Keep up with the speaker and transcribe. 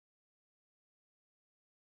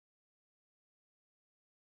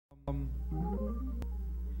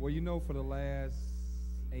Well, you know, for the last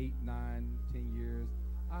 8, 9, 10 years,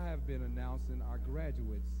 I have been announcing our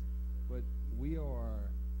graduates, but we are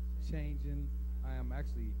changing. I am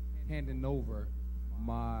actually handing over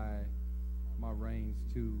my reins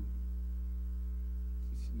to.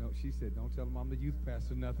 No, she said, "Don't tell them I'm the youth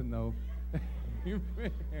pastor." Nothing, no.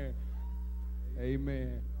 Amen.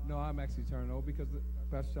 Amen. No, I'm actually turning over because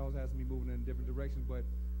Pastor Charles asked me moving in a different direction, but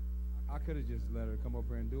I could have just let her come up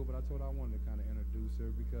here and do it, but I told her I wanted to kind of introduce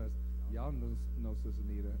her because y'all know Sister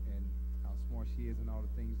Nita and how smart she is and all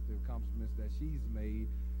the things, the accomplishments that she's made.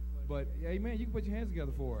 But, amen, you can put your hands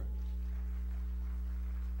together for her.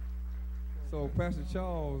 So Pastor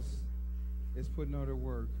Charles is putting her to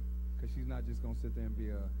work because she's not just going to sit there and be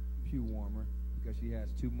a pew warmer because she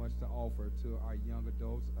has too much to offer to our young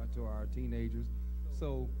adults, to our teenagers.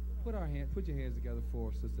 So put your hands together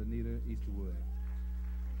for Sister Nita Easterwood.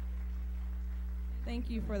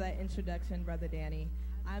 Thank you for that introduction, Brother Danny.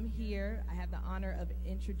 I'm here. I have the honor of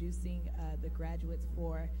introducing the graduates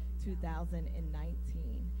for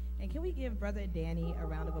 2019. And can we give Brother Danny a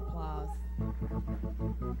round of applause?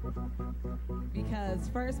 Because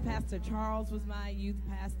first Pastor Charles was my youth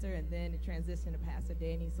pastor, and then it transitioned to Pastor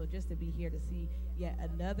Danny. So just to be here to see yet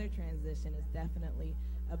another transition is definitely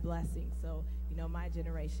a blessing. So, you know, my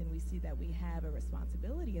generation, we see that we have a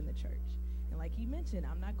responsibility in the church. And like he mentioned,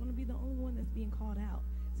 I'm not going to be the only one that's being called out.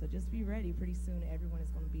 So just be ready. Pretty soon, everyone is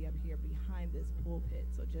going to be up here behind this pulpit.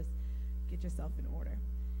 So just get yourself in order.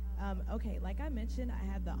 Okay, like I mentioned, I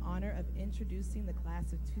had the honor of introducing the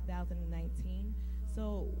class of 2019.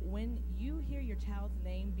 So when you hear your child's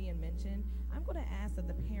name being mentioned, I'm going to ask that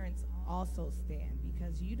the parents also stand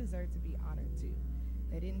because you deserve to be honored too.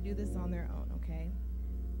 They didn't do this on their own, okay?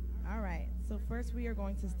 All right, so first we are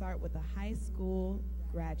going to start with the high school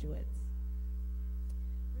graduates.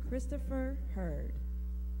 Christopher Hurd.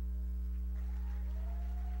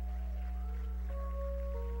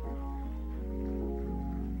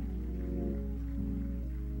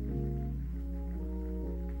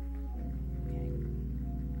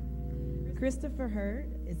 Christopher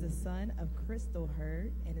Hurd is the son of Crystal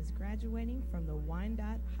Hurd and is graduating from the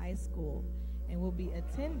Wyandotte High School and will be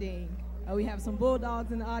attending, we have some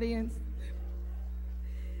Bulldogs in the audience,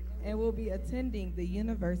 and will be attending the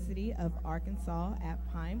University of Arkansas at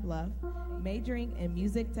Pine Bluff, majoring in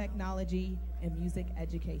music technology and music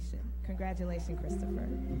education. Congratulations, Christopher.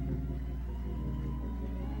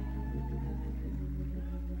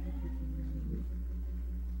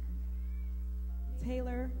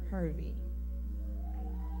 Taylor Hervey.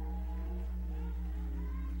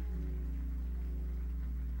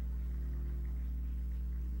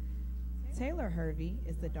 Taylor Hervey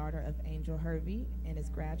is the daughter of Angel Hervey and is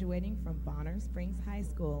graduating from Bonner Springs High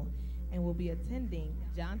School and will be attending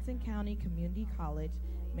Johnson County Community College,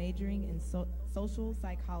 majoring in social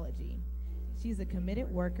psychology. She's a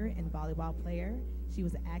committed worker and volleyball player. She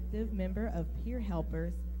was an active member of Peer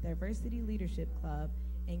Helpers, Diversity Leadership Club,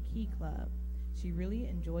 and Key Club. She really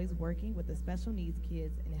enjoys working with the special needs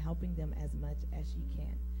kids and helping them as much as she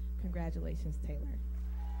can. Congratulations, Taylor.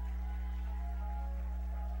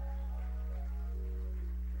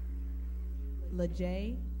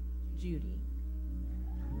 LaJay Judy.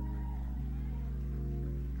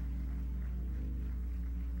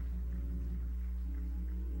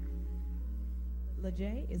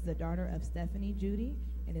 LaJay is the daughter of Stephanie Judy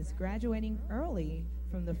and is graduating early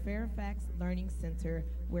from the Fairfax Learning Center,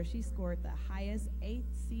 where she scored the highest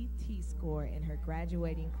ACT score in her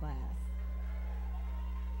graduating class.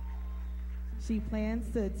 She plans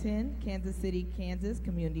to attend Kansas City, Kansas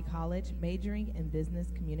Community College, majoring in business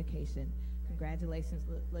communication. Congratulations,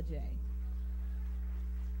 LaJay.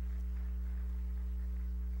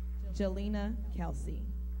 Jelena Kelsey.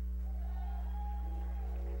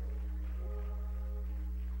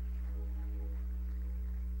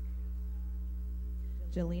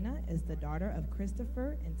 Jelena is the daughter of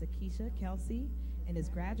Christopher and Takesha Kelsey and is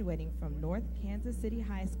graduating from North Kansas City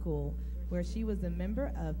High School, where she was a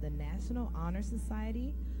member of the National Honor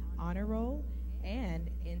Society, Honor Roll, and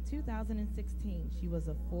in 2016, she was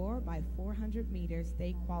a 4x400 meter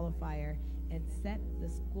state qualifier and set the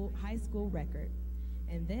high school record.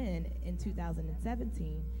 And then in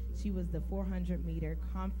 2017, she was the 400 meter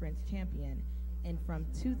conference champion. And from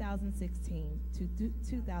 2016 to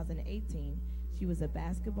 2018, she was a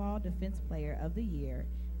basketball defense player of the year.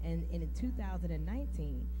 And in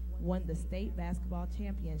 2019, won the state basketball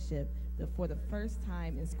championship for the first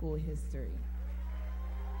time in school history.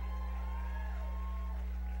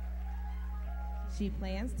 She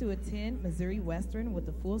plans to attend Missouri Western with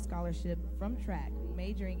a full scholarship from track,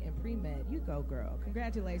 majoring in pre-med. You go, girl.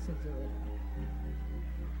 Congratulations, Julia.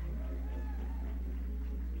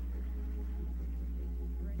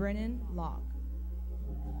 Brennan Locke.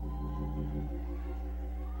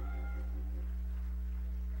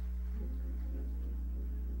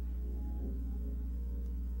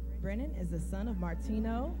 Brennan is the son of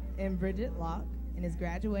Martino and Bridget Locke and is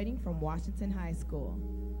graduating from Washington High School.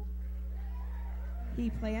 He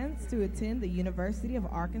plans to attend the University of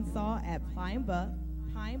Arkansas at Pine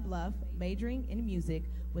Bluff, majoring in music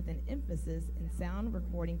with an emphasis in sound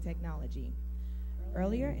recording technology.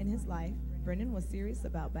 Earlier in his life, Brennan was serious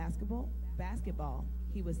about basketball.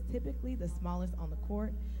 He was typically the smallest on the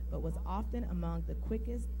court, but was often among the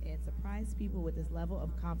quickest and surprised people with his level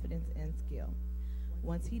of confidence and skill.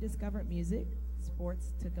 Once he discovered music,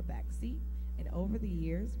 sports took a back seat, and over the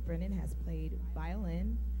years, Brennan has played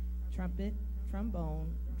violin, trumpet,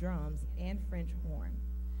 trombone, drums, and French horn.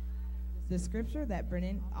 The scripture that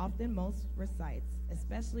Brennan often most recites,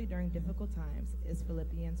 especially during difficult times, is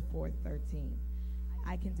Philippians 4:13.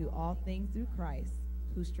 I can do all things through Christ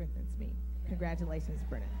who strengthens me. Congratulations,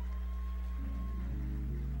 Brennan.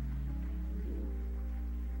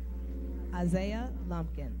 Isaiah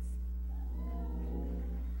Lumpkins.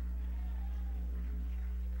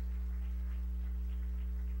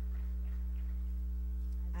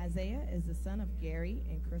 Isaiah is the son of Gary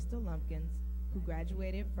and Crystal Lumpkins, who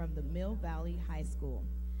graduated from the Mill Valley High School.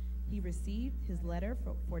 He received his letter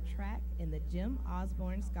for track in the Jim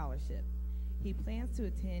Osborne Scholarship. He plans to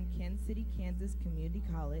attend Kansas City, Kansas Community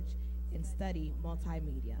College and study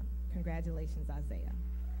multimedia. Congratulations, Isaiah.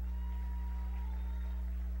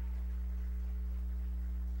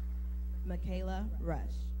 Michaela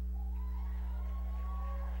Rush.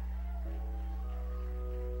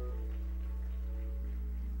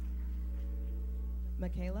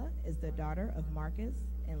 Michaela is the daughter of Marcus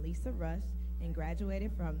and Lisa Rush and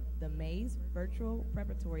graduated from the Mays Virtual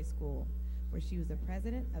Preparatory School, where she was the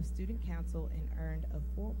president of student council and earned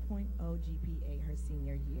a 4.0 GPA her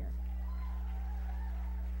senior year.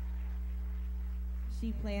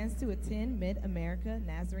 She plans to attend Mid-America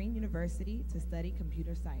Nazarene University to study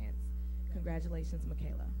computer science. Congratulations,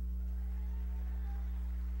 Michaela.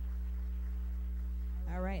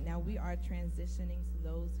 All right, now we are transitioning to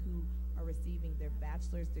those who are receiving their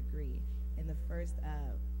bachelor's degree. And the first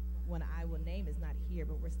one I will name is not here,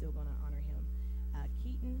 but we're still going to honor him.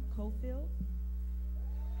 Keaton Cofield.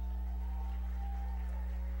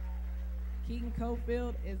 Keaton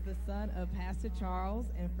Cofield is the son of Pastor Charles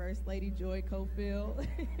and First Lady Joy Cofield.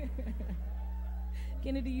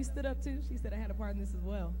 Kennedy, you stood up too? She said I had a part in this as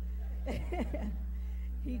well.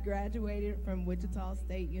 He graduated from Wichita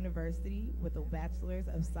State University with a Bachelor's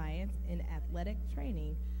of Science in Athletic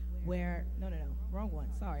Training, wrong one.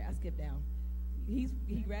 Sorry, I skipped down.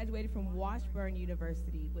 He graduated from Washburn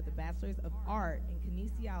University with a Bachelor's of Art in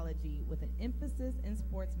Kinesiology with an emphasis in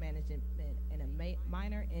sports management and a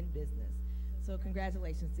minor in business. So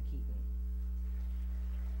congratulations to Keaton.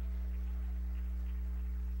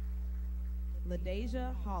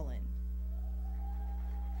 LaDeja Holland.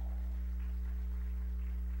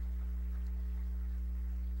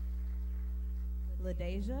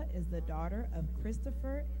 LaDeja is the daughter of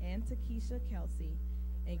Christopher and Takesha Kelsey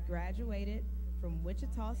and graduated from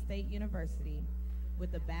Wichita State University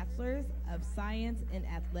with a Bachelor's of Science in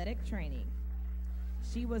Athletic Training.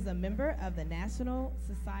 She was a member of the National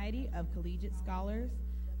Society of Collegiate Scholars,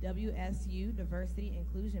 WSU Diversity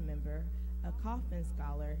Inclusion member, a Kauffman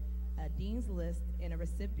Scholar, a Dean's List, and a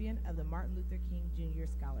recipient of the Martin Luther King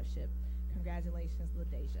Jr. Scholarship. Congratulations,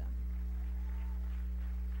 LaDeja.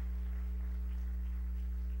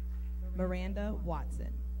 Miranda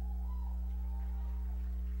Watson.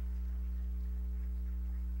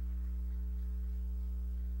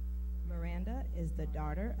 Miranda is the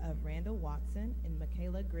daughter of Randall Watson and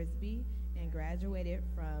Michaela Grisby and graduated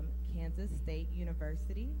from Kansas State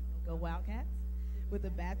University, go Wildcats, with a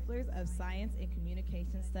Bachelor's of Science in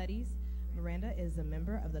Communication Studies. Miranda is a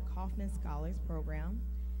member of the Kauffman Scholars Program,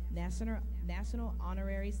 National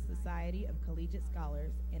Honorary Society of Collegiate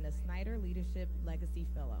Scholars, and a Snyder Leadership Legacy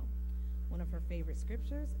Fellow. One of her favorite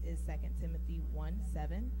scriptures is 2 Timothy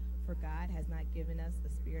 1:7. For God has not given us a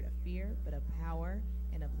spirit of fear, but of power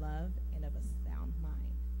and of love and of a sound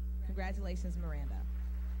mind. Congratulations, Miranda.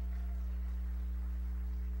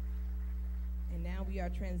 And now we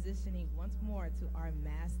are transitioning once more to our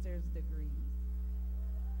master's degrees.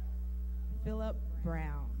 Philip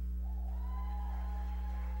Brown.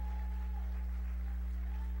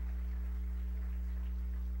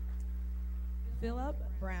 Philip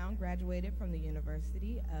Brown graduated from the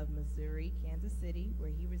University of Missouri, Kansas City, where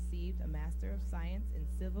he received a Master of Science in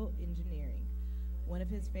Civil Engineering. One of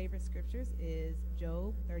his favorite scriptures is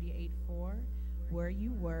Job 38:4, where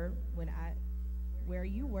you were when where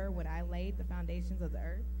you were when I laid the foundations of the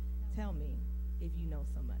earth? Tell me if you know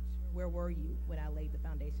so much. Where were you when I laid the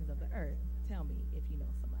foundations of the earth? Tell me if you know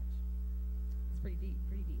so much. It's pretty deep,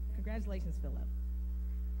 pretty deep. Congratulations, Philip.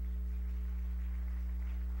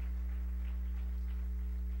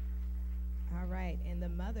 All right, and the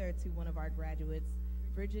mother to one of our graduates,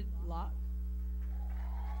 Bridget Locke.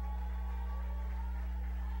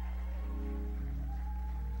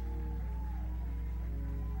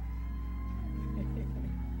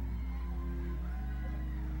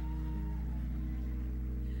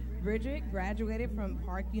 Bridget graduated from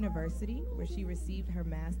Park University, where she received her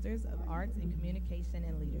Master's of Arts in Communication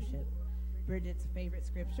and Leadership. Bridget's favorite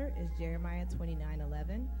scripture is Jeremiah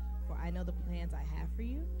 29:11. For I know the plans I have for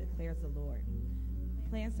you, declares the Lord.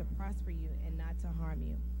 Plans to prosper you and not to harm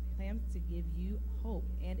you. Plans to give you hope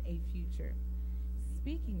and a future.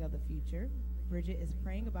 Speaking of the future, Bridget is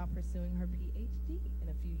praying about pursuing her PhD in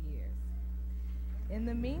a few years. In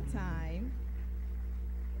the meantime,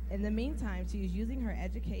 she is using her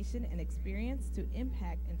education and experience to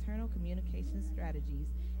impact internal communication strategies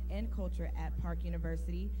and culture at Park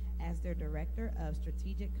University as their Director of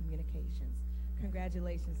Strategic Communications.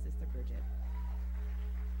 Congratulations, Sister Bridget.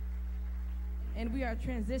 And we are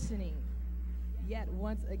transitioning yet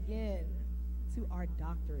once again to our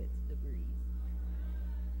doctorate degrees.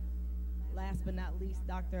 Last but not least,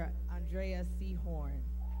 Dr. Andrea C. Horn.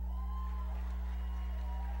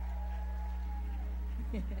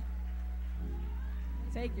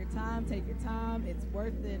 Take your time, it's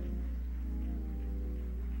worth it.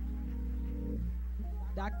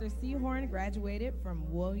 Dr. Seahorn graduated from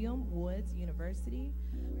William Woods University,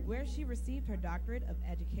 where she received her doctorate of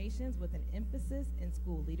education with an emphasis in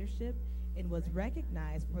school leadership and was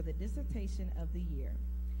recognized for the dissertation of the year.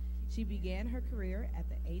 She began her career at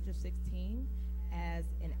the age of 16 as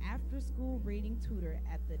an after-school reading tutor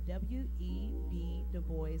at the W.E.B. Du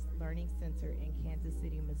Bois Learning Center in Kansas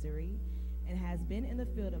City, Missouri, and has been in the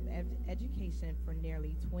field of education for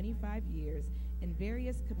nearly 25 years in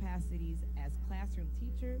various capacities as classroom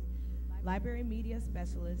teacher, library media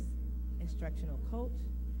specialist, instructional coach,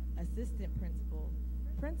 assistant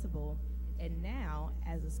principal, and now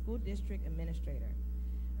as a school district administrator.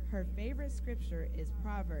 Her favorite scripture is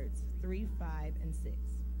Proverbs 3:5 and 6.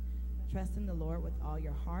 Trust in the Lord with all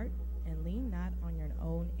your heart and lean not on your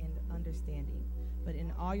own understanding, but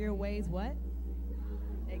in all your ways, what?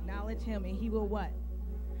 Acknowledge him, and he will what?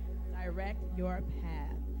 Direct your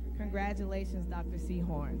path. Congratulations, Dr.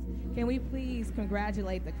 Seahorns. Can we please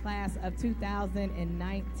congratulate the class of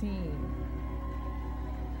 2019?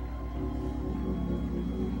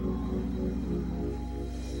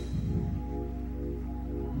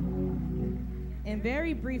 And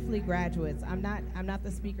very briefly, graduates, I'm not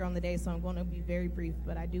the speaker on the day, so I'm going to be very brief,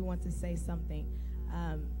 but I do want to say something.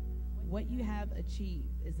 What you have achieved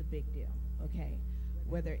is a big deal, okay?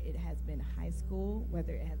 Whether it has been high school,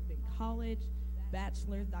 whether it has been college,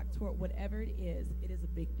 bachelor's, doctorate, whatever it is a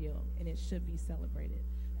big deal, and it should be celebrated.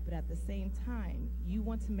 But at the same time, you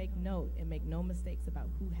want to make note and make no mistakes about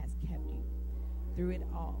who has kept you through it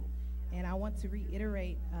all. And I want to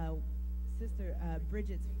reiterate Sister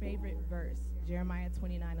Bridget's favorite verse, Jeremiah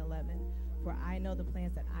 29:11. For I know the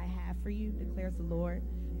plans that I have for you, declares the Lord,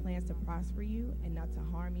 plans to prosper you and not to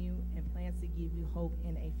harm you, and plans to give you hope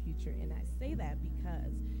in a future. And I say that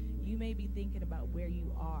because you may be thinking about where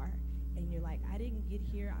you are, and you're like, I didn't get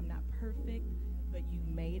here, I'm not perfect, but you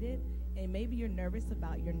made it. And maybe you're nervous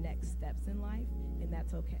about your next steps in life, and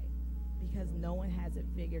that's okay, because no one has it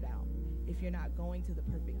figured out. If you're not going to the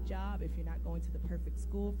perfect job, if you're not going to the perfect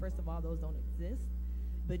school, first of all, those don't exist.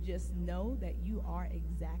 But just know that you are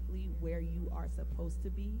exactly where you are supposed to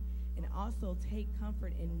be, and also take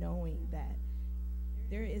comfort in knowing that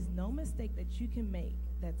there is no mistake that you can make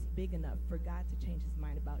that's big enough for God to change his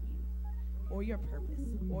mind about you or your purpose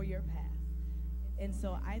or your path. And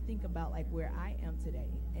so I think about like where I am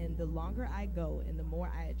today, and the longer I go and the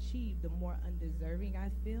more I achieve, the more undeserving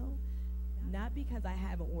I feel. Not because I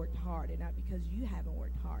haven't worked hard, and not because you haven't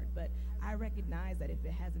worked hard, but I recognize that if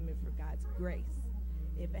it hasn't been for God's grace,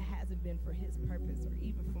 if it hasn't been for his purpose, or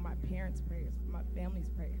even for my parents' prayers, for my family's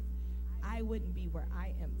prayers, I wouldn't be where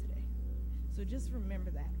I am today. So just remember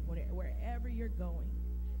that wherever you're going,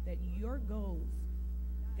 that your goals,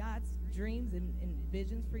 God's dreams and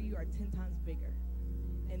visions for you are 10 times bigger,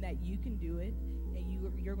 and that you can do it, and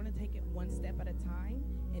you're going to take it one step at a time.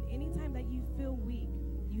 And anytime that you feel weak,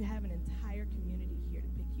 you have an entire community here to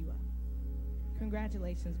pick you up.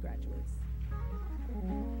 Congratulations, graduates.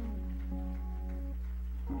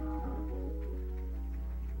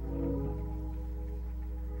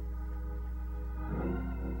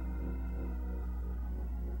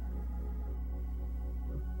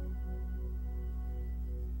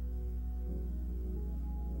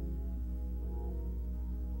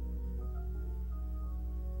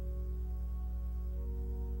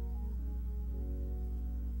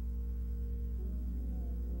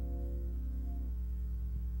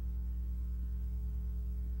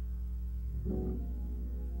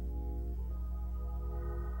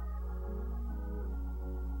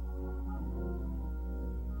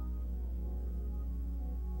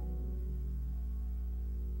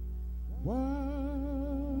 Why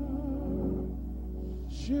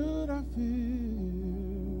should I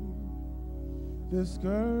feel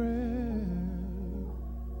discouraged?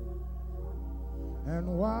 And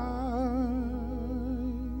why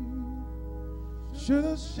should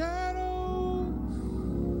the shadows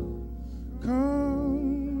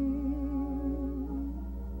come?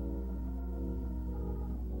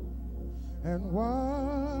 And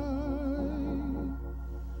why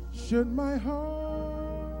should my heart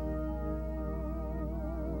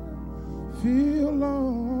feel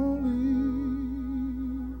lonely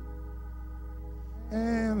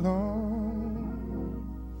and long?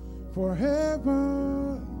 For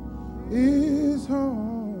heaven is home.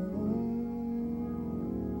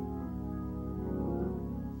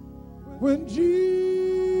 When Jesus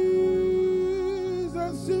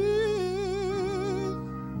is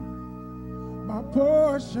my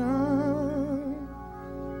portion,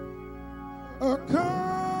 a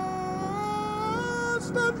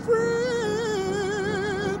constant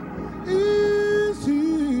friend is he.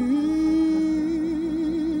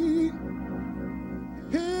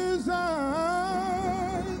 His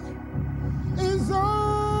eye is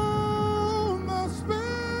on the sparrow,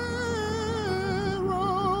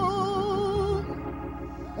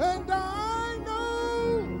 and I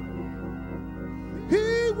know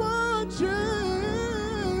he watches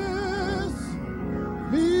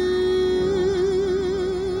me.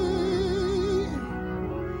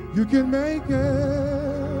 You can make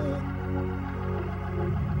it.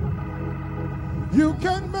 You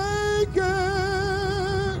can make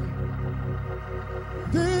it.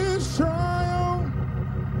 This trial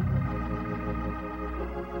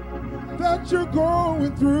that you're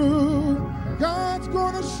going through, God's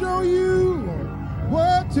gonna show you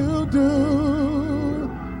what to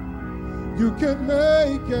do. You can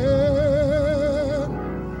make it.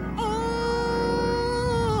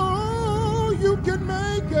 Oh, you can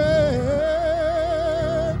make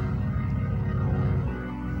it.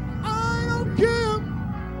 I don't care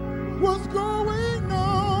what's going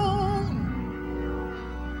on.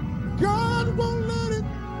 God won't let it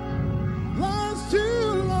last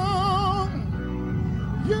too long.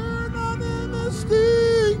 You're not in this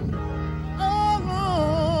thing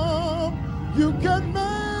alone. You can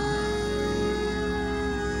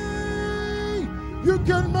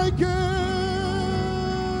make it.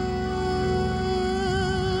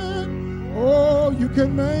 Oh, you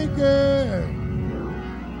can make it.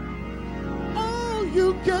 Oh,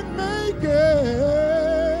 you can make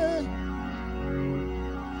it.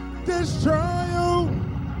 This trial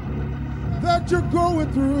that you're going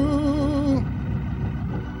through,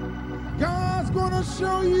 God's gonna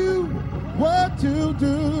show you what to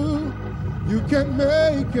do. You can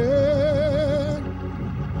make it.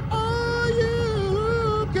 Oh,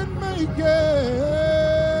 you can make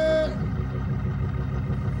it.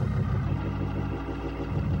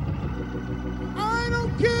 I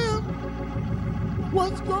don't care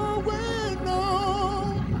what's going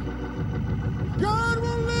on. God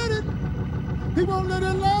won't let it. He won't let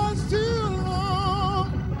it last too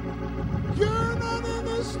long. You're not in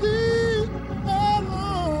this thing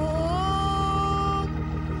alone.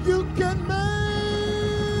 You can make.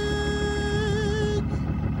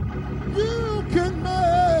 You can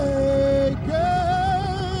make it.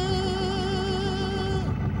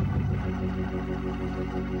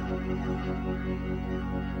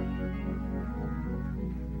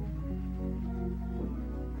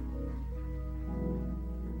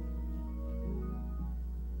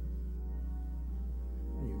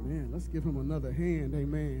 Amen. Let's give him another hand.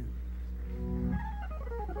 Amen.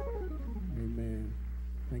 Amen.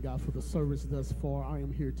 Thank God for the service thus far. I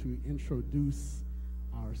am here to introduce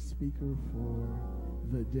our speaker for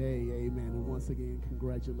the day. Amen. And once again,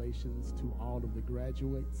 congratulations to all of the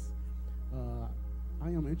graduates. I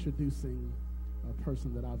am introducing a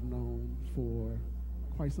person that I've known for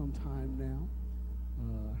quite some time now.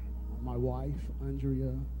 My wife,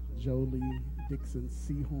 Andrea Jolie Dixon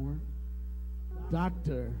Seahorn.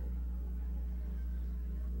 Doctor,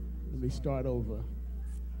 let me start over.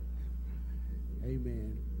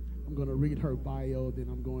 Amen. I'm going to read her bio, then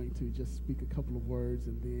I'm going to just speak a couple of words,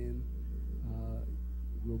 and then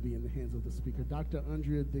we'll be in the hands of the speaker. Dr.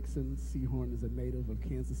 Andrea Dixon Seahorn is a native of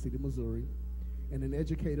Kansas City, Missouri, and an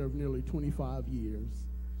educator of nearly 25 years.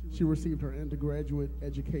 She received her undergraduate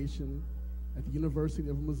education at the University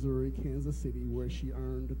of Missouri, Kansas City, where she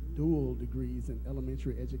earned dual degrees in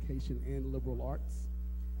elementary education and liberal arts.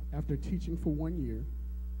 After teaching for 1 year,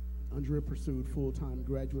 Andrea pursued full-time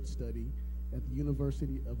graduate study at the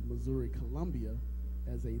University of Missouri, Columbia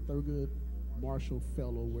as a Thurgood Marshall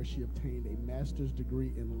Fellow, where she obtained a master's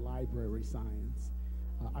degree in library science.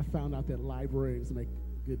 I found out that librarians make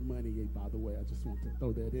good money, by the way. I just want to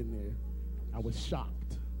throw that in there. I was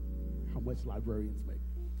shocked how much librarians make.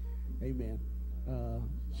 Amen.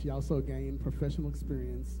 She also gained professional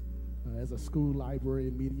experience as a school library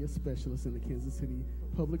and media specialist in the Kansas City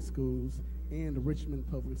Public Schools and Richmond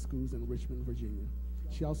Public Schools in Richmond, Virginia.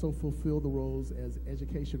 She also fulfilled the roles as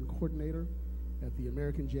education coordinator at the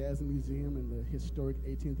American Jazz Museum in the historic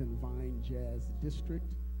 18th and Vine Jazz District,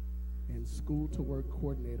 and school to work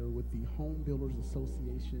coordinator with the Home Builders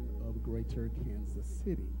Association of Greater Kansas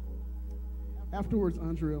City. Afterwards,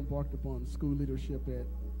 Andrea embarked upon school leadership at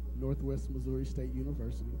Northwest Missouri State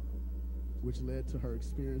University, which led to her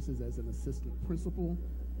experiences as an assistant principal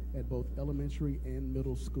at both elementary and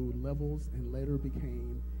middle school levels, and later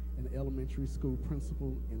became an elementary school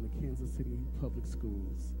principal in the Kansas City Public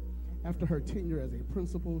Schools. After her tenure as a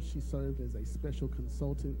principal, she served as a special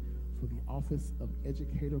consultant for the Office of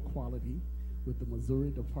Educator Quality with the Missouri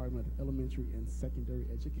Department of Elementary and Secondary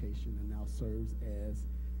Education, and now serves as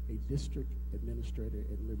a district administrator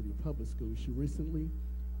at Liberty Public Schools. She recently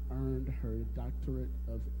earned her Doctorate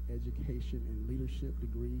of Education and Leadership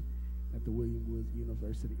degree at the William Woods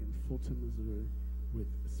University in Fulton, Missouri, with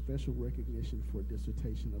special recognition for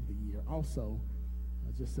Dissertation of the Year. Also,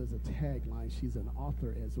 just as a tagline, she's an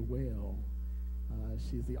author as well.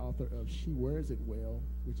 She's the author of She Wears It Well,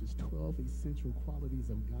 which is 12 Essential Qualities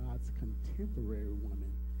of God's Contemporary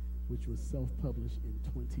Woman, which was self-published in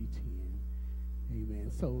 2010.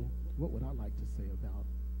 Amen. So what would I like to say about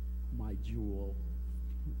my jewel?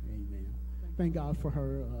 Amen. Thank God for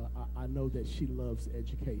her. I know that she loves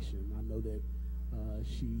education. I know that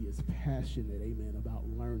she is passionate, amen, about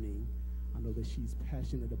learning. I know that she's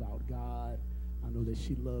passionate about God. I know that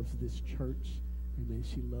she loves this church. Amen.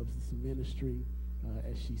 She loves this ministry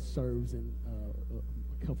as she serves in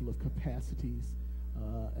a couple of capacities.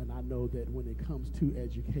 And I know that when it comes to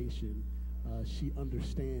education, she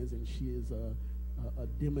understands, and she is a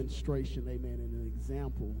demonstration, amen, and an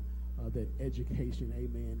example that education,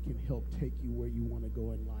 amen, can help take you where you want to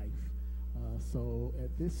go in life. So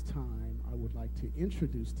at this time, I would like to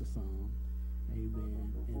introduce to some,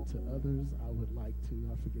 amen, and to others, I would like to,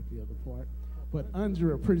 I forget the other part, but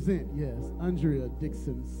Andrea, present, yes, Andrea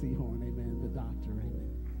Dixon Seahorn, amen, the doctor, amen.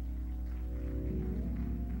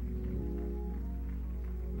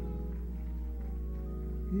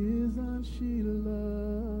 Isn't she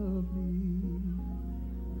lovely?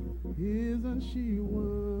 Isn't she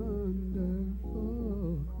wonderful?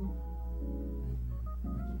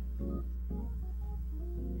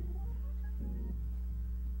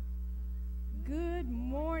 Good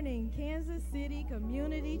morning, Kansas City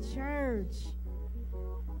Community Church.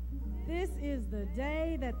 This is the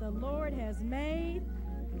day that the Lord has made.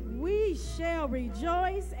 We shall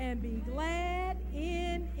rejoice and be glad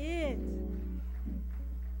in it.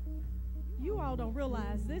 You all don't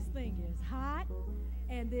realize this thing is hot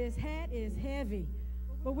and this hat is heavy,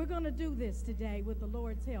 but we're going to do this today with the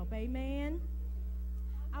Lord's help. Amen.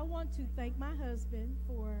 I want to thank my husband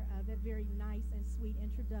for that very nice and sweet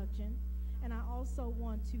introduction, and I also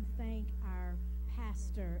want to thank our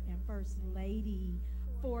pastor and first lady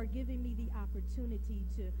for giving me the opportunity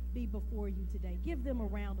to be before you today. Give them a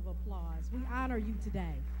round of applause. We honor you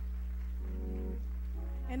today.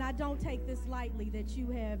 And I don't take this lightly that you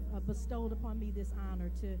have bestowed upon me this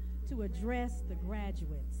honor to address the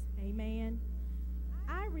graduates. Amen.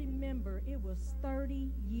 I remember it was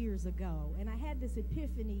 30 years ago, and I had this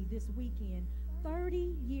epiphany this weekend,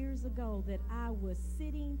 30 years ago, that I was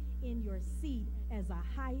sitting in your seat as a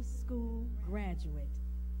high school graduate.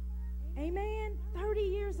 Amen. 30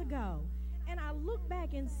 years ago. And I look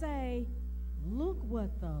back and say, look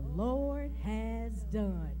what the Lord has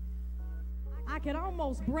done. I could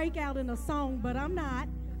almost break out in a song, but I'm not,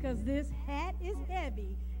 because this hat is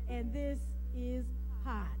heavy and this is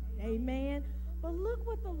hot. Amen. But look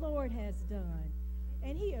what the Lord has done.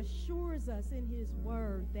 And he assures us in his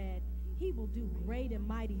word that he will do great and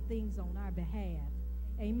mighty things on our behalf.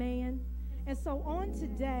 Amen. And so on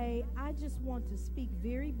today, I just want to speak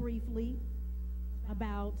very briefly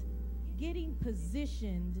about getting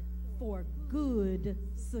positioned for good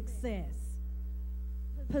success.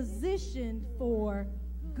 Positioned for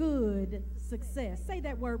good success. Say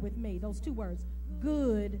that word with me, those two words,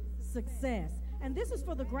 good success. And this is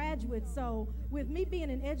for the graduates, so with me being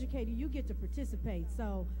an educator, you get to participate.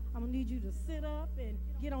 So I'm going to need you to sit up and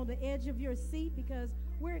get on the edge of your seat, because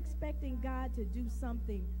we're expecting God to do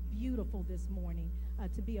something beautiful this morning,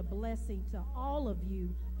 to be a blessing to all of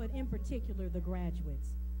you, but in particular the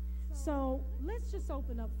graduates. So let's just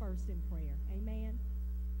open up first in prayer. Amen.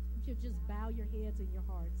 If you'll just bow your heads and your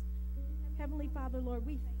hearts. Heavenly Father, Lord,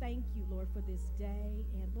 we thank you, Lord, for this day.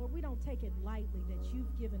 And, Lord, we don't take it lightly that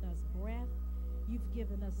you've given us breath. You've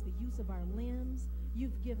given us the use of our limbs.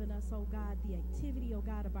 You've given us, oh God, the activity, oh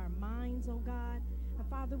God, of our minds, oh God. And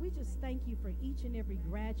Father, we just thank you for each and every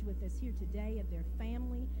graduate that's here today and their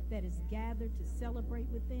family that is gathered to celebrate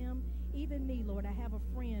with them. Even me, Lord, I have a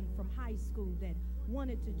friend from high school that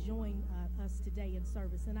wanted to join us today in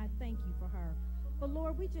service, and I thank you for her. But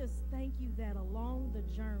Lord, we just thank you that along the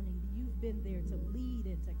journey, you've been there to lead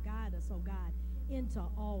and to guide us, oh God, into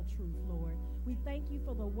all truth, Lord. We thank you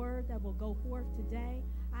for the word that will go forth today.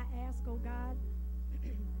 I ask, oh God,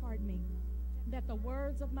 pardon me, that the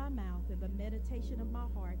words of my mouth and the meditation of my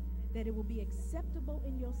heart, that it will be acceptable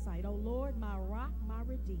in your sight. Oh Lord, my rock, my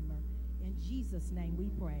redeemer. In Jesus' name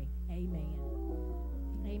we pray. Amen.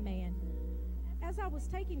 Amen. As I was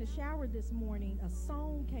taking a shower this morning, a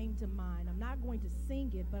song came to mind. I'm not going to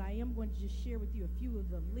sing it, but I am going to just share with you a few of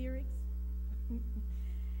the lyrics.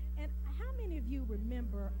 And how many of you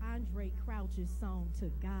remember Andre Crouch's song,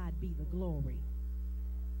 To God Be the Glory?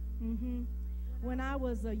 When I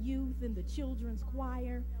was a youth in the children's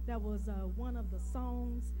choir, that was one of the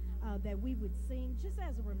songs that we would sing just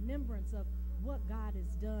as a remembrance of what God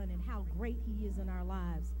has done and how great he is in our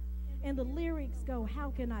lives. And the lyrics go, how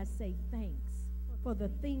can I say thanks for the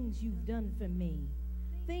things you've done for me?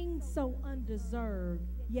 Things so undeserved,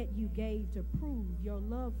 yet you gave to prove your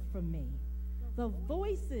love for me. The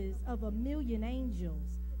voices of a million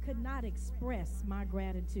angels could not express my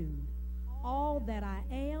gratitude. All that I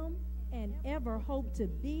am and ever hope to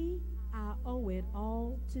be, I owe it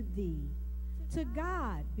all to thee. To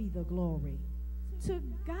God be the glory. To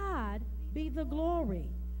God be the glory.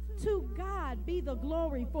 To God be the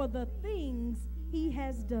glory for the things he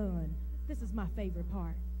has done. This is my favorite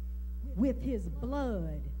part. With his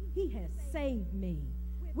blood, he has saved me.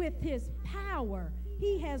 With his power,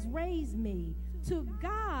 he has raised me. To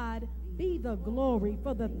God be the glory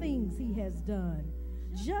for the things he has done.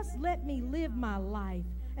 Just let me live my life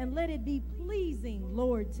and let it be pleasing,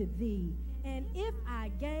 Lord, to thee. And if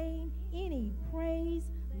I gain any praise,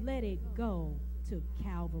 let it go to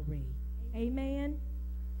Calvary. Amen.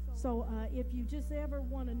 So if you just ever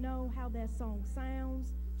want to know how that song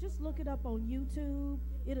sounds, just look it up on YouTube.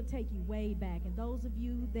 It'll take you way back. And those of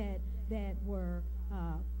you that were,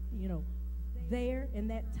 there in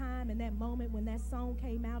that time, in that moment when that song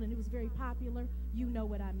came out and it was very popular, you know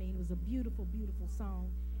what I mean. It was a beautiful, beautiful song.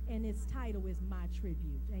 And its title is My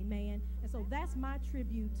Tribute. Amen. And so that's my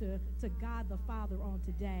tribute to God the Father on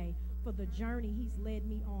today for the journey he's led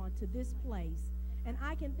me on to this place. And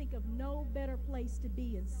I can think of no better place to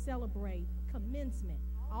be and celebrate commencement.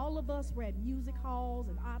 All of us were at music halls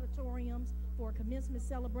and auditoriums for a commencement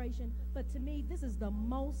celebration. But to me, this is the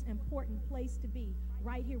most important place to be,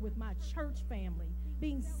 right here with my church family,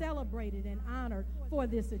 being celebrated and honored for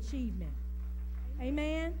this achievement.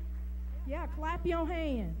 Amen. Yeah, clap your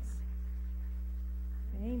hands.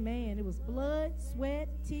 Amen. It was blood, sweat,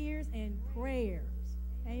 tears, and prayers.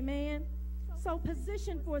 Amen. So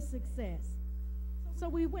position for success. So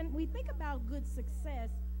when we think about good success,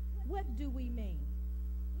 what do we mean?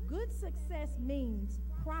 Good success means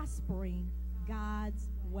prospering God's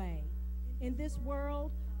way. In this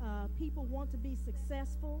world, people want to be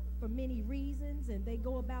successful for many reasons, and they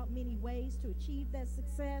go about many ways to achieve that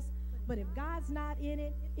success. But if God's not in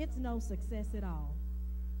it, it's no success at all.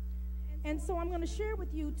 And so I'm going to share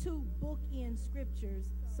with you two bookend scriptures.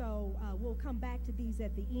 So we'll come back to these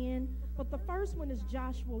at the end. But the first one is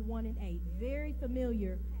Joshua 1:8, very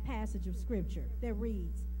familiar passage of scripture that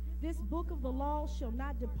reads, "This book of the law shall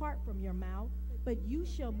not depart from your mouth, but you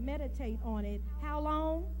shall meditate on it." How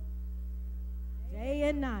long? Day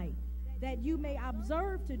and night, that you may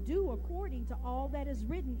observe to do according to all that is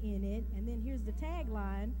written in it. And then here's the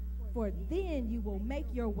tagline, "For then you will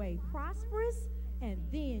make your way prosperous, and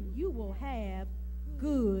then you will have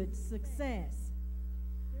good success."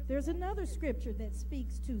 There's another scripture that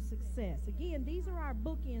speaks to success. Again, these are our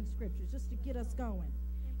bookend scriptures just to get us going.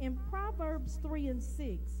 In Proverbs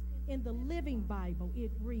 3:6, in the Living Bible,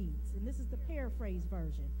 it reads, and this is the paraphrase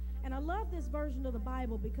version. And I love this version of the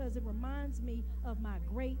Bible because it reminds me of my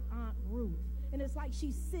great aunt Ruth. And it's like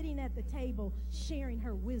she's sitting at the table sharing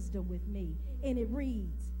her wisdom with me. And it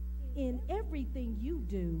reads, "In everything you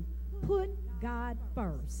do, put God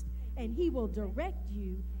first, and he will direct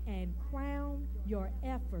you and crown your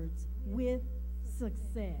efforts with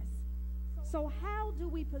success." So how do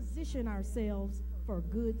we position ourselves for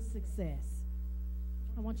good success?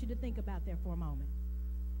 I want you to think about that for a moment.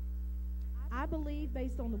 I believe,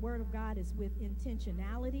 based on the Word of God, it's with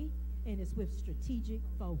intentionality and it's with strategic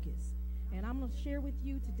focus. And I'm going to share with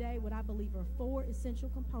you today what I believe are 4 essential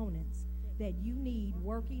components that you need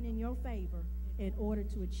working in your favor in order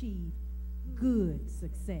to achieve good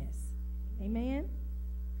success. Amen?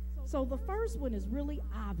 So the first one is really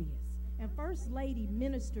obvious. And First Lady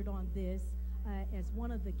ministered on this as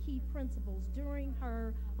one of the key principles during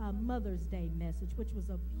her Mother's Day message, which was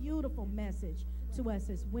a beautiful message to us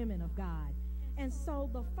as women of God. And so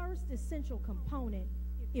the first essential component,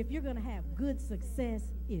 if you're going to have good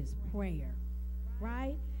success, is prayer,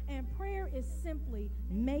 right? And prayer is simply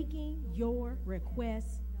making your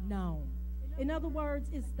requests known. In other words,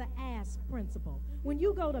 it's the ask principle. When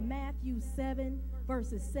you go to Matthew 7,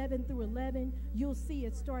 verses 7 through 11, you'll see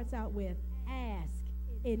it starts out with ask,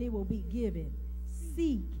 and it will be given.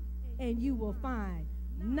 Seek, and you will find.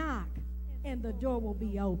 Knock, and the door will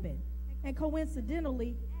be open. And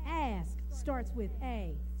coincidentally, ask starts with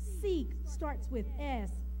A. Seek starts with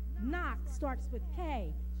S. Knock starts with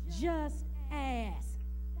K. Just ask.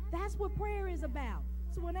 That's what prayer is about.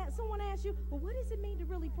 So when someone asks you, well, what does it mean to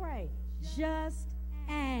really pray? Just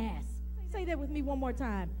ask. Say that with me one more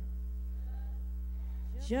time.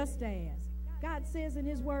 Just ask. God says in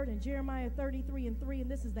his word in Jeremiah 33:3,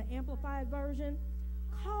 and this is the Amplified version,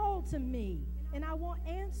 call to me, and I will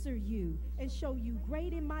answer you and show you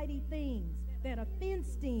great and mighty things that are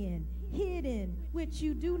fenced in, hidden, which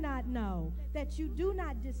you do not know, that you do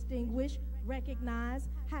not distinguish, recognize,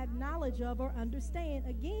 have knowledge of, or understand.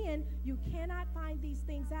 Again, you cannot find these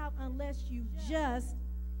things out unless you just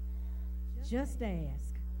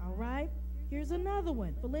ask. All right? Here's another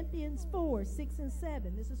one. Philippians 4:6 and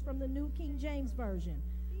 7. This is from the New King James Version.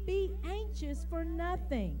 Be anxious for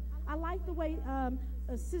nothing. I like the way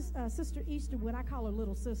Sister Easterwood, I call her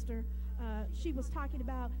little sister, she was talking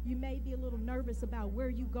about you may be a little nervous about where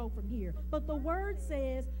you go from here. But the word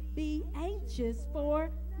says, be anxious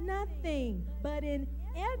for nothing, but in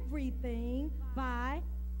everything by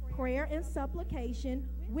prayer and supplication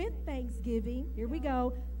with thanksgiving. Here we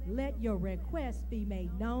go. Let your requests be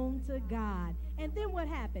made known to God. And then what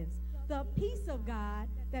happens? The peace of God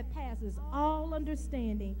that passes all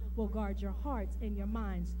understanding will guard your hearts and your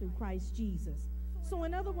minds through Christ Jesus. So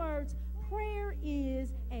in other words, prayer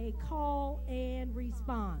is a call and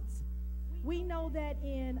response. We know that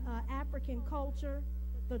in African culture,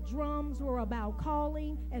 the drums were about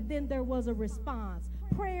calling, and then there was a response.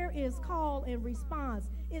 Prayer is call and response.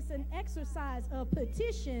 It's an exercise of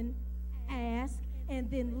petition, ask, and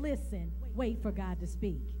then listen. Wait for God to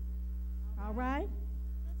speak. All right?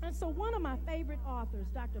 And so one of my favorite authors,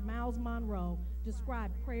 Dr. Miles Monroe,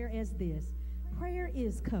 described prayer as this. Prayer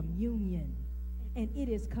is communion, and it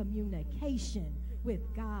is communication with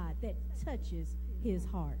God that touches his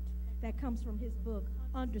heart. That comes from his book,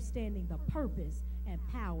 Understanding the Purpose and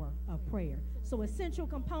Power of Prayer. So essential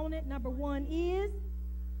component number 1 is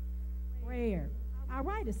prayer. All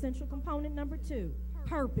right, essential component number 2,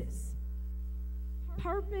 purpose.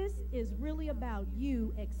 Purpose is really about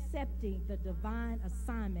you accepting the divine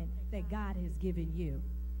assignment that God has given you.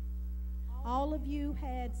 All of you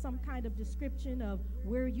had some kind of description of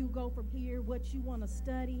where you go from here, what you want to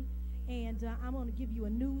study, and I'm going to give you a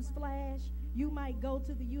news flash. You might go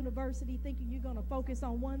to the university thinking you're going to focus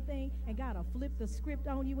on one thing, and God will flip the script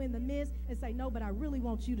on you in the midst and say, no, but I really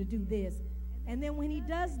want you to do this. And then when he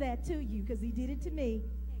does that to you, because he did it to me,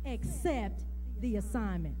 accept the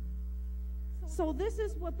assignment. So this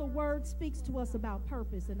is what the word speaks to us about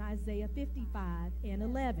purpose in Isaiah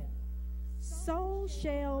 55:11. So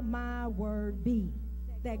shall my word be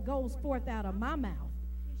that goes forth out of my mouth.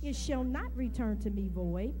 It shall not return to me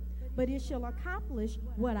void, but it shall accomplish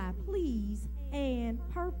what I please and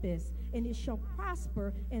purpose, and it shall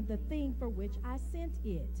prosper in the thing for which I sent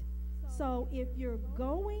it. So if you're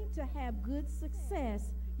going to have good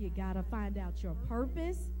success, you got to find out your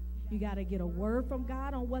purpose. You got to get a word from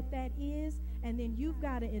God on what that is, and then you've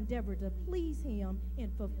got to endeavor to please him in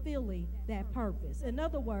fulfilling that purpose. In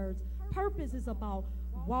other words, purpose is about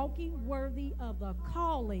walking worthy of the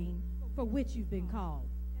calling for which you've been called.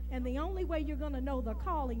 And the only way you're going to know the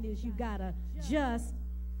calling is you got to just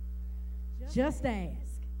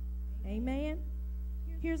ask. Amen?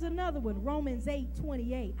 Here's another one, Romans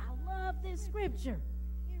 8:28. I love this scripture.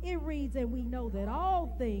 It reads, and we know that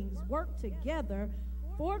all things work together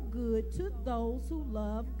for good to those who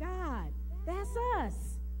love God. That's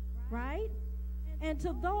us, right? And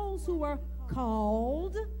to those who are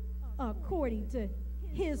called according to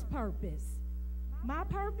his purpose. My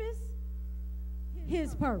purpose,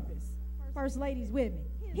 his purpose. First Lady's with me.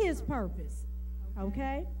 His purpose.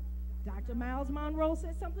 Okay? Dr. Miles Monroe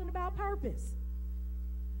said something about purpose.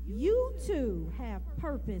 You too have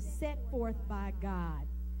purpose set forth by God.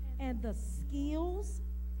 And the skills,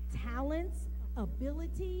 talents,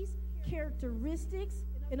 abilities, characteristics,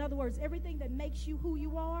 In other words, everything that makes you who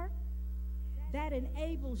you are, that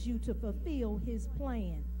enables you to fulfill his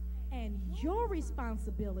plan. And your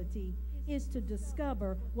responsibility is to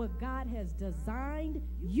discover what God has designed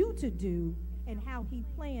you to do and how he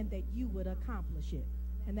planned that you would accomplish it.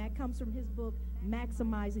 And that comes from his book,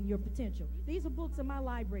 Maximizing Your Potential. These are books in my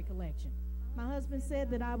library collection. My husband said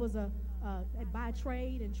that I was by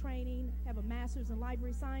trade and training, have a master's in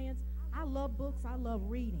library science. I love books. I love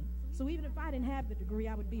reading. So even if I didn't have the degree,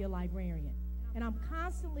 I would be a librarian. And I'm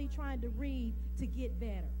constantly trying to read to get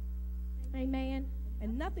better. Amen.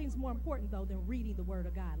 And nothing's more important, though, than reading the Word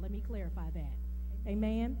of God. Let me clarify that.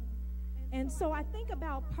 Amen. And so I think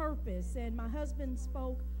about purpose, and my husband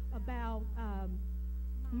spoke about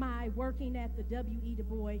my working at the W.E. Du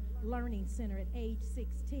Bois Learning Center at age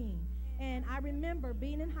 16. And I remember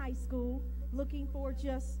being in high school, looking for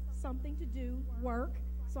just something to do, work,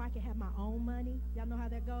 so I could have my own money. Y'all know how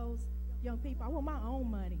that goes? Young people, I want my own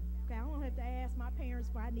money. Okay, I don't have to ask my parents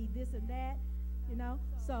for I need this and that, you know.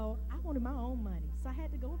 So I wanted my own money. So I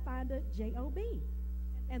had to go find a job.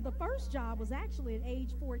 And the first job was actually at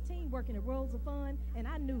age 14 working at Worlds of Fun, and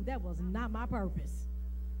I knew that was not my purpose.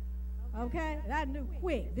 Okay? I knew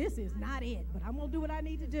quick, this is not it, but I'm going to do what I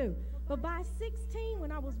need to do. But by 16,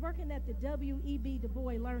 when I was working at the W.E.B. Du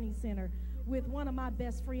Bois Learning Center with one of my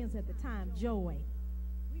best friends at the time, Joy,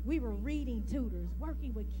 we were reading tutors,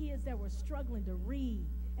 working with kids that were struggling to read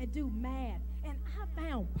and do math, and I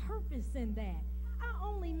found purpose in that. I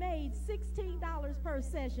only made $16 per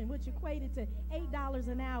session, which equated to $8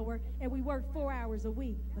 an hour, and we worked 4 hours a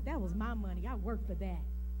week. But that was my money. I worked for that.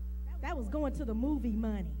 That was going to the movie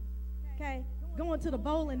money, okay? Going to the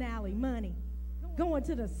bowling alley money. Going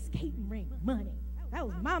to the skating rink money. That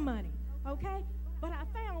was my money, okay? But I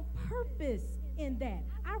found purpose in that.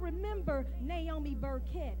 I remember Naomi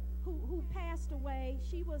Burkett, who passed away.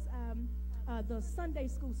 She was the Sunday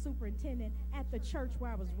school superintendent at the church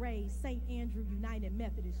where I was raised, St. Andrew United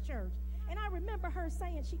Methodist Church. And I remember her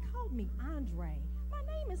saying, she called me Andre. My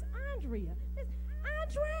name is Andrea.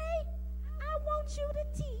 Andre, I want you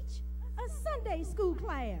to teach a Sunday school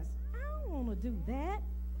class. I don't want to do that.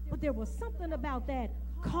 But there was something about that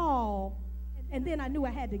call, and then I knew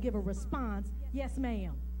I had to give a response, yes,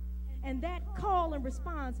 ma'am. And that call and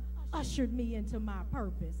response ushered me into my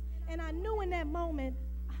purpose. And I knew in that moment,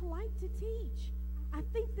 I like to teach. I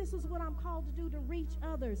think this is what I'm called to do, to reach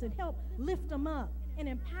others and help lift them up and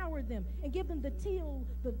empower them and give them the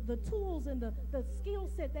tools and the skill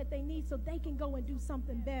set that they need so they can go and do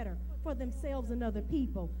something better for themselves and other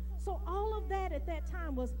people. So all of that at that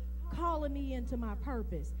time was calling me into my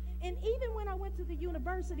purpose. And even when I went to the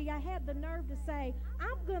university, I had the nerve to say,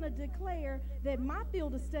 I'm going to declare that my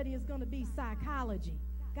field of study is going to be psychology.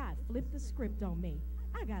 God flipped the script on me.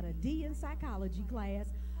 I got a D in psychology class.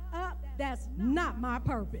 That's not my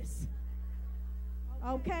purpose.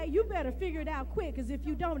 Okay? You better figure it out quick, because if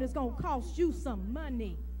you don't, it's going to cost you some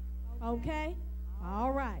money. Okay?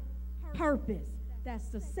 All right. Purpose. That's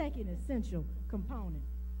the second essential component.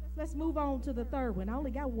 Let's move on to the third one. I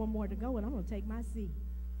only got one more to go, and I'm going to take my seat.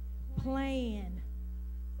 Plan.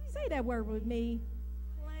 Say that word with me.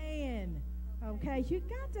 Plan. Okay? You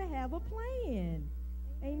got to have a plan.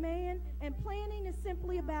 Amen? And planning is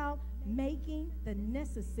simply about making the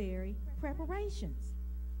necessary preparations.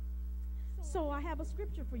 So I have a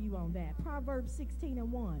scripture for you on that. Proverbs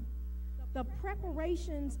 16:1. The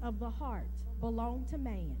preparations of the heart belong to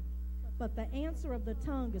man, but the answer of the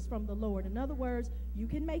tongue is from the Lord. In other words, you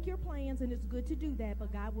can make your plans, and it's good to do that,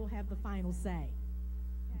 but God will have the final say.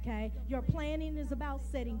 Okay? Your planning is about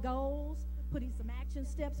setting goals, putting some action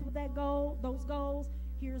steps with that goal, those goals.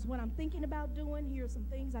 Here's what I'm thinking about doing. Here's some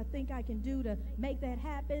things I think I can do to make that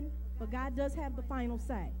happen. But God does have the final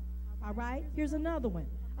say. All right? Here's another one.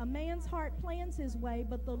 A man's heart plans his way,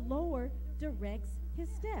 but the Lord directs his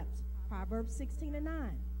steps. Proverbs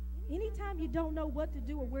 16:9. Anytime you don't know what to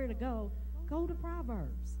do or where to go to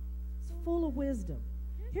Proverbs. It's full of wisdom.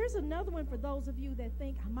 Here's another one for those of you that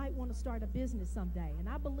think, I might want to start a business someday. And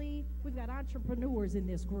I believe we've got entrepreneurs in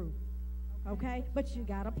this group. Okay? But you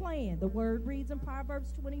got a plan. The word reads in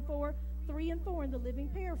Proverbs 24:3-4 in the Living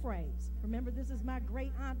Paraphrase. Remember, this is my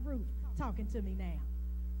great Aunt Ruth talking to me now.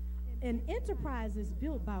 An enterprise is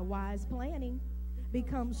built by wise planning,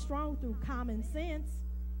 becomes strong through common sense,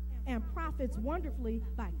 and profits wonderfully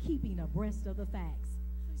by keeping abreast of the facts.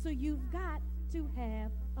 So you've got to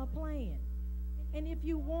have a plan. And if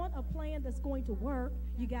you want a plan that's going to work,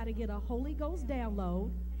 you got to get a Holy Ghost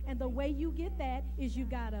download. And the way you get that is you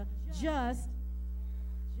got to just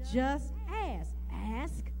ask.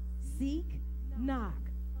 Ask, seek, knock.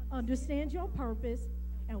 Understand your purpose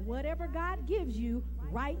And whatever God gives you,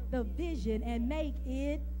 write the vision and make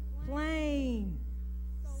it plain,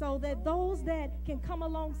 so that those that can come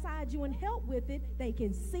alongside you and help with it, they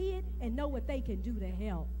can see it and know what they can do to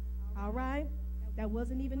help. All right? That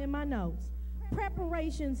wasn't even in my notes.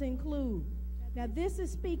 Preparations include, now this is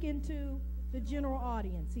speaking to the general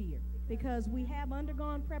audience here, because we have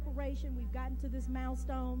undergone preparation. We've gotten to this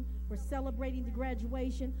milestone. We're celebrating the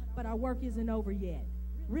graduation, but our work isn't over yet.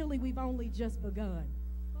 Really, we've only just begun.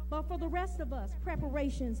 But for the rest of us,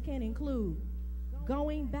 preparations can include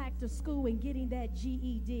going back to school and getting that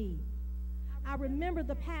GED. I remember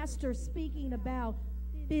the pastor speaking about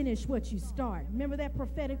finish what you start. Remember that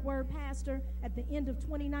prophetic word, Pastor, at the end of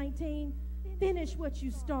 2019? Finish what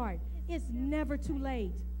you start. It's never too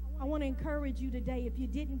late. I want to encourage you today, if you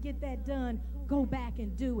didn't get that done, go back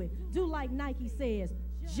and do it. Do like Nike says,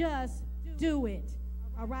 just do it.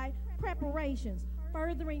 All right? Preparations,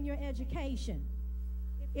 furthering your education.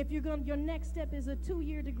 If you're going, your next step is a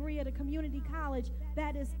 2-year degree at a community college,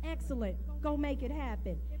 that is excellent. Go make it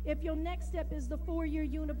happen. If your next step is the 4-year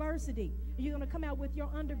university, you're going to come out with your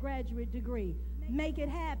undergraduate degree, make it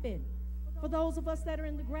happen. For those of us that are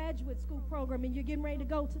in the graduate school program and you're getting ready to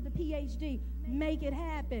go to the PhD, make it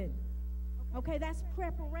happen. Okay, that's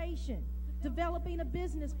preparation. Developing a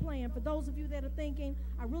business plan. For those of you that are thinking,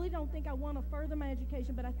 I really don't think I want to further my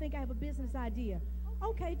education, but I think I have a business idea.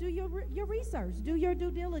 Okay, do your research, do your due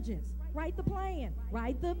diligence, write the plan,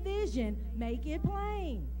 write the vision, make it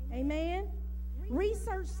plain. Amen?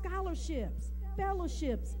 Research scholarships,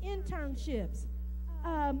 fellowships, internships.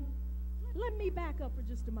 Let me back up for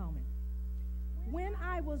just a moment. When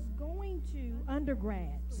I was going to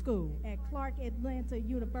undergrad school at Clark Atlanta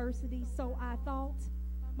University, so I thought,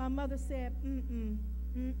 my mother said,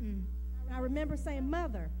 I remember saying,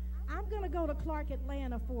 Mother, I'm going to go to Clark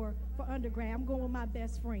Atlanta for undergrad. I'm going with my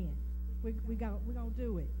best friend. We're going to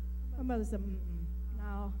do it. My mother said,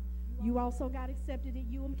 no, you also got accepted at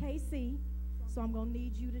UMKC, so I'm going to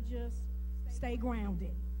need you to just stay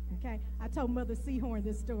grounded. Okay? I told Mother Seahorn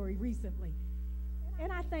this story recently.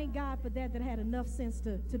 And I thank God for that I had enough sense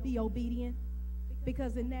to be obedient,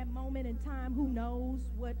 because in that moment in time, who knows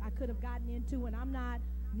what I could have gotten into. And I'm not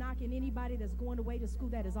knocking anybody that's going away to school.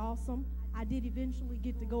 That is awesome. I did eventually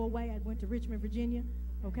get to go away. I went to Richmond, Virginia,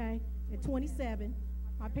 okay, at 27.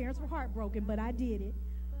 My parents were heartbroken, but I did it.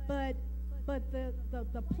 But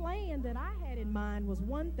the plan that I had in mind was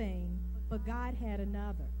one thing, but God had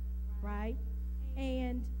another, right?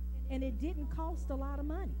 And it didn't cost a lot of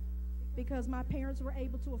money, because my parents were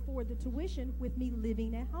able to afford the tuition with me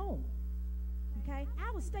living at home, okay?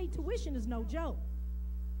 Out-of-state tuition is no joke,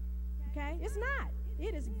 okay? It's not.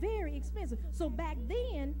 It is very expensive. So back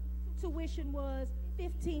then, tuition was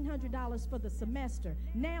 $1,500 for the semester.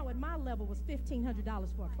 Now at my level was $1,500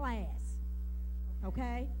 for a class,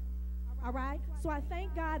 okay? All right? So I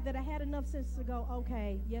thank God that I had enough sense to go,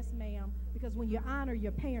 okay, yes, ma'am, because when you honor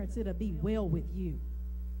your parents, it'll be well with you.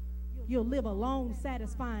 You'll live a long,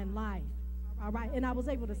 satisfying life, all right? And I was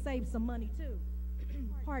able to save some money, too.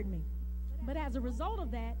 Pardon me. But as a result of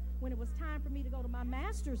that, when it was time for me to go to my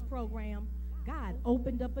master's program, God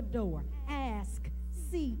opened up a door. Ask,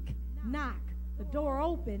 seek, knock. The door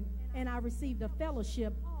opened, and I received a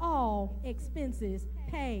fellowship, all expenses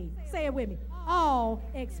paid. Say it with me. All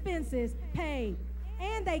expenses paid.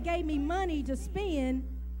 And they gave me money to spend,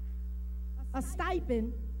 a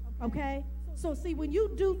stipend, okay? So see, when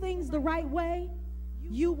you do things the right way,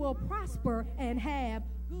 you will prosper and have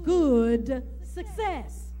good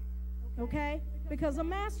success, okay? Because a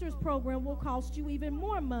master's program will cost you even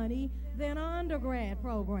more money than an undergrad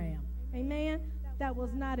program. Amen? That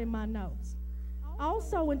was not in my notes.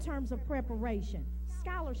 Also, in terms of preparation,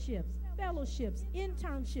 scholarships, fellowships,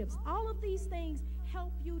 internships, all of these things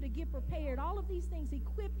help you to get prepared. All of these things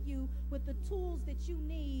equip you with the tools that you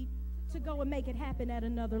need to go and make it happen at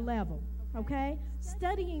another level. Okay?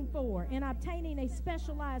 Studying for and obtaining a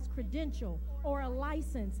specialized credential or a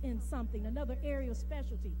license in something, another area of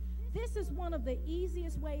specialty. This is one of the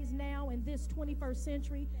easiest ways now in this 21st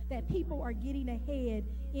century that people are getting ahead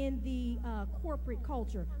in the corporate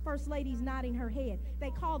culture. First Lady's nodding her head.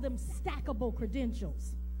 They call them stackable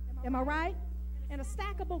credentials. Am I right? And a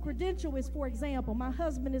stackable credential is, for example, my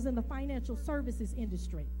husband is in the financial services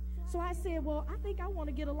industry. So I said, well, I think I want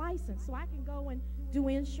to get a license so I can go and do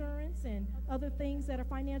insurance and other things that are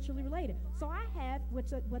financially related. So I have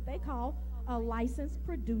what they call a licensed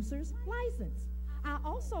producer's license. I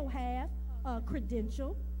also have a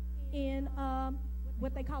credential in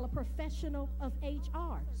what they call a professional of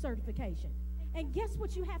HR certification. And guess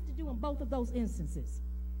what you have to do in both of those instances?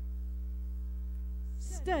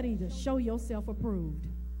 Study to show yourself approved.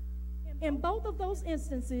 In both of those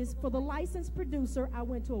instances, for the licensed producer, I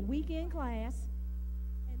went to a weekend class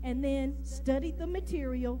and then studied the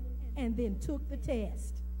material and then took the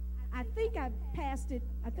test. I think I passed it.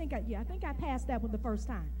 I think I passed that one the first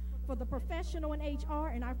time. For the professional in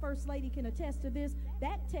HR, and our first lady can attest to this,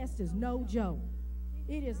 that test is no joke.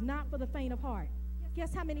 It is not for the faint of heart.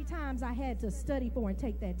 Guess how many times I had to study for and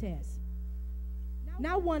take that test?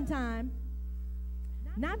 Not one time,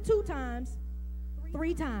 not 2 times,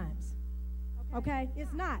 3 times. Okay?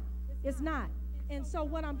 It's not. It's not. And so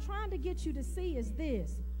what I'm trying to get you to see is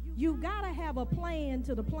this. You got to have a plan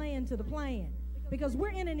to the plan to the plan. Because we're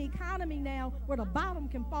in an economy now where the bottom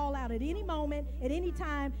can fall out at any moment, at any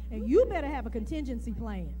time, and you better have a contingency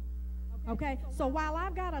plan. Okay? So while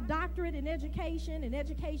I've got a doctorate in education, and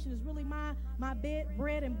education is really my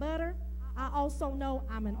bread and butter, I also know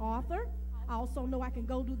I'm an author. I also know I can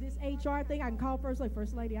go do this HR thing. I can call First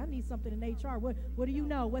Lady, I need something in HR. What do you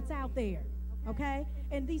know? What's out there? Okay?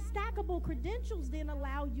 And these stackable credentials then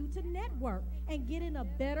allow you to network and get in a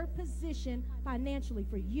better position financially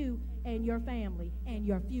for you and your family and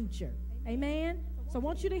your future. Amen? So I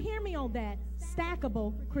want you to hear me on that.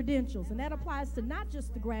 Stackable credentials. And that applies to not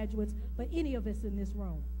just the graduates, but any of us in this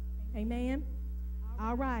room. Amen?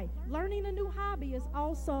 All right. Learning a new hobby is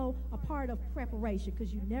also a part of preparation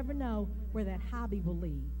because you never know where that hobby will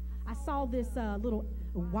lead. I saw this little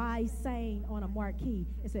wise saying on a marquee.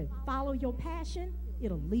 It said, follow your passion,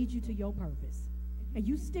 it'll lead you to your purpose. And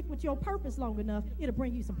you stick with your purpose long enough, it'll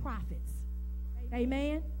bring you some profits.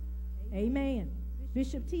 Amen? Amen.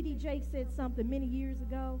 Bishop T.D. Jakes said something many years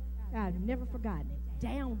ago. I've never forgotten it.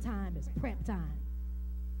 Downtime is prep time.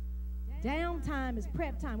 Downtime is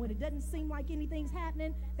prep time. When it doesn't seem like anything's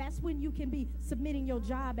happening, that's when you can be submitting your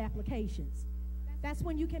job applications. That's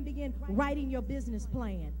when you can begin writing your business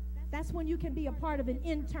plan. That's when you can be a part of an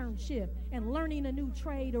internship and learning a new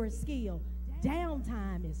trade or a skill.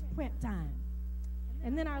 Downtime is prep time.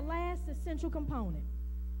 And then our last essential component,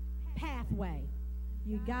 pathway.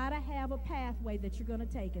 You got to have a pathway that you're going to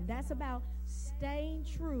take, and that's about staying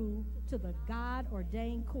true to the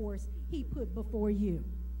God-ordained course he put before you.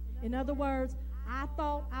 In other words, I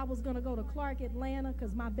thought I was going to go to Clark, Atlanta,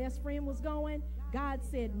 because my best friend was going. God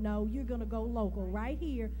said, no, you're going to go local right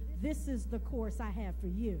here. This is the course I have for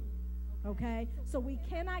you. Okay? So we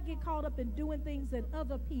cannot get caught up in doing things that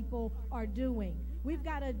other people are doing. We've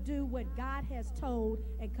got to do what God has told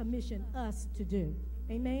and commissioned us to do.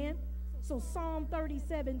 Amen? So Psalm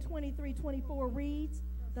 37:23-24 reads,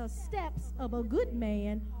 the steps of a good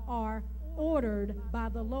man are ordered by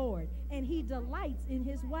the Lord, and he delights in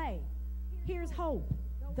his way. Here's hope.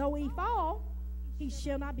 Though he fall, he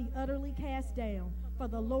shall not be utterly cast down, for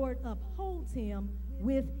the Lord upholds him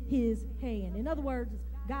with his hand. In other words,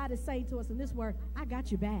 God is saying to us in this word, I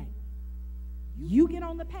got your back. You get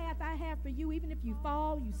on the path I have for you, even if you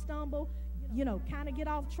fall, you stumble, kind of get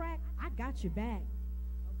off track, I got your back.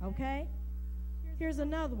 Okay? Here's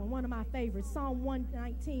another one of my favorites, Psalm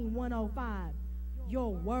 119:105.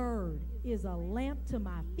 Your word is a lamp to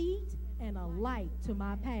my feet and a light to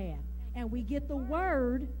my path. And we get the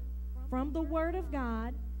word from the word of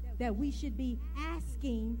God that we should be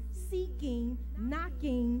asking, seeking,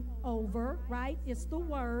 knocking over, right? It's the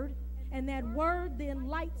word. And that word then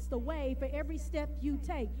lights the way for every step you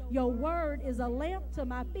take. Your word is a lamp to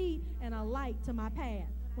my feet and a light to my path.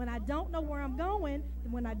 When I don't know where I'm going,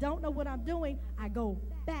 and when I don't know what I'm doing, I go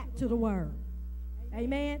back to the word.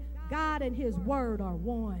 Amen? God and his word are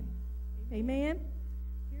one. Amen?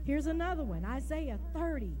 Here's another one, Isaiah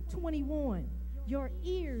 30:21. Your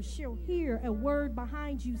ears shall hear a word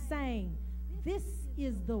behind you saying, this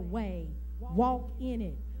is the way, walk in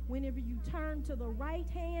it. Whenever you turn to the right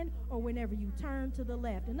hand or whenever you turn to the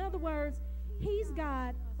left. In other words, he's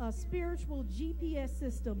got a spiritual GPS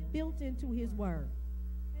system built into his word.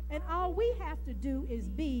 And all we have to do is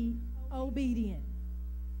be obedient.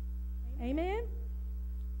 Amen?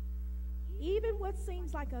 Even what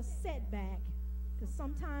seems like a setback, because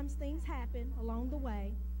sometimes things happen along the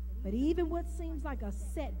way, but even what seems like a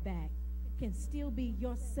setback can still be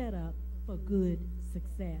your setup for good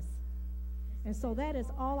success. And so that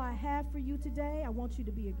is all I have for you today. I want you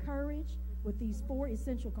to be encouraged with these 4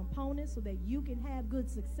 essential components so that you can have good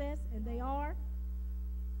success, and they are,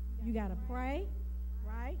 you got to pray,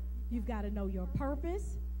 right? You've got to know your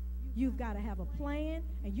purpose. You've got to have a plan,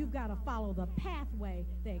 and you've got to follow the pathway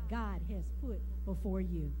that God has put before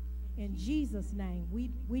you. In Jesus' name,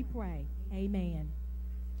 we pray. Amen.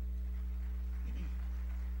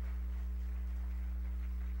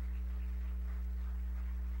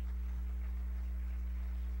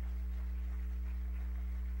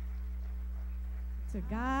 To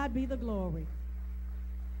God be the glory.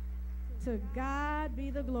 To God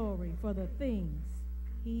be the glory for the things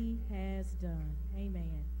he has done.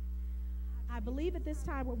 Amen. I believe at this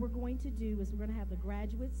time what we're going to do is we're going to have the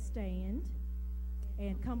graduates stand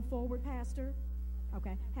and come forward, Pastor.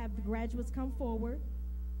 Okay, have the graduates come forward.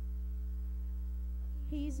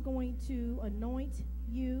 He's going to anoint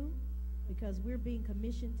you because we're being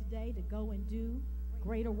commissioned today to go and do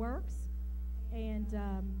greater works. And,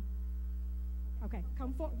 okay,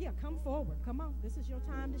 come forward. Yeah, come forward. Come on. This is your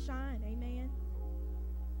time to shine. Amen.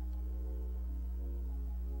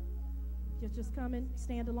 Just come and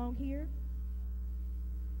stand along here.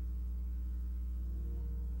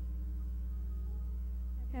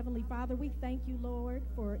 Heavenly Father, we thank you, Lord,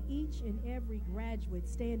 for each and every graduate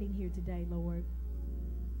standing here today, Lord.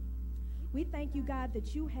 We thank you, God,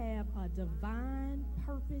 that you have a divine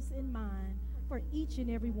purpose in mind for each and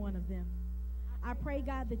every one of them. I pray,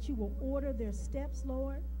 God, that you will order their steps,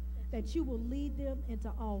 Lord, that you will lead them into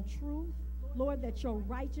all truth. Lord, that your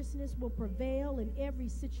righteousness will prevail in every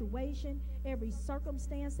situation, every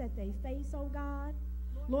circumstance that they face, oh God.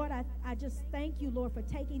 Lord, I just thank you, Lord, for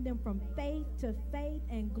taking them from faith to faith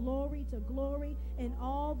and glory to glory in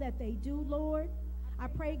all that they do, Lord. I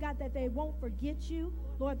pray, God, that they won't forget you,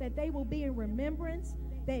 Lord, that they will be in remembrance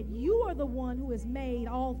that you are the one who has made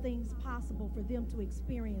all things possible for them to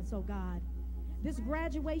experience, oh God. This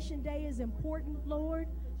graduation day is important, Lord,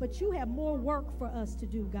 but you have more work for us to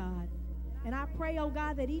do, God. And I pray, oh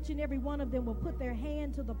God, that each and every one of them will put their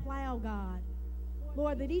hand to the plow, God.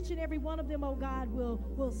 Lord, that each and every one of them, oh God,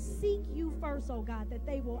 will seek you first, oh God, that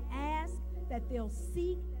they will ask, that they'll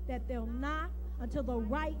seek, that they'll knock until the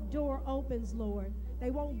right door opens, Lord. They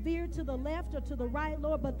won't veer to the left or to the right,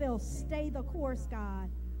 Lord, but they'll stay the course, God.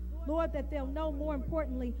 Lord, that they'll know, more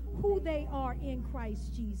importantly, who they are in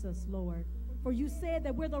Christ Jesus, Lord. For you said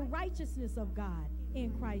that we're the righteousness of God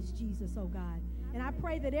in Christ Jesus, oh God. And I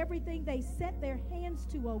pray that everything they set their hands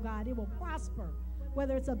to, oh God, it will prosper.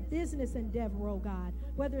 Whether it's a business endeavor, oh God,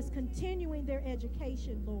 whether it's continuing their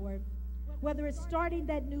education, Lord, whether it's starting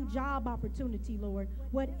that new job opportunity, Lord,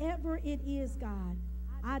 whatever it is, God,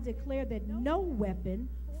 I declare that no weapon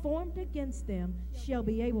formed against them shall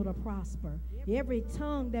be able to prosper. Every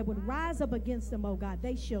tongue that would rise up against them, oh God,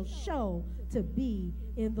 they shall show to be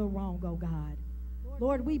in the wrong, oh God.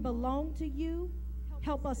 Lord, we belong to you.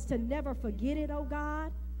 Help us to never forget it, oh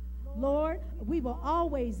God. Lord, we will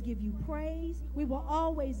always give you praise. We will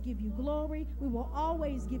always give you glory. We will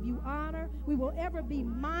always give you honor. We will ever be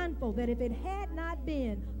mindful that if it had not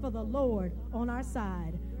been for the Lord on our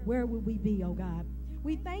side, where would we be, oh God?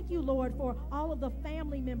 We thank you, Lord, for all of the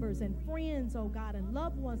family members and friends, oh God, and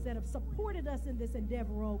loved ones that have supported us in this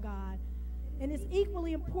endeavor, oh God. And it's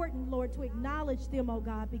equally important, Lord, to acknowledge them, oh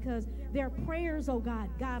God, because their prayers, oh God,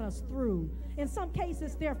 got us through. In some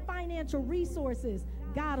cases, their financial resources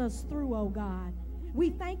got us through, oh God. We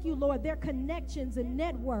thank you, Lord, their connections and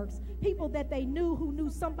networks, people that they knew who knew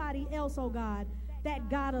somebody else, oh God, that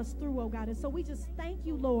got us through, oh God. And so we just thank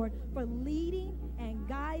you, Lord, for leading and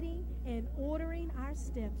guiding and ordering our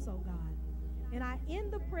steps, oh God. And I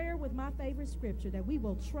end the prayer with my favorite scripture, that we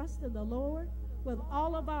will trust in the Lord with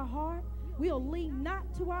all of our heart. We'll lean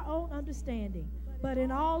not to our own understanding, but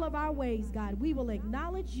in all of our ways, God, we will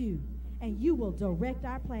acknowledge you, and you will direct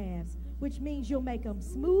our paths, which means you'll make them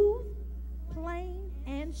smooth, plain,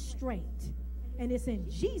 and straight. And it's in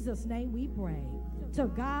Jesus' name we pray. To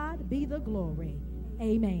God be the glory.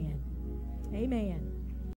 Amen. Amen.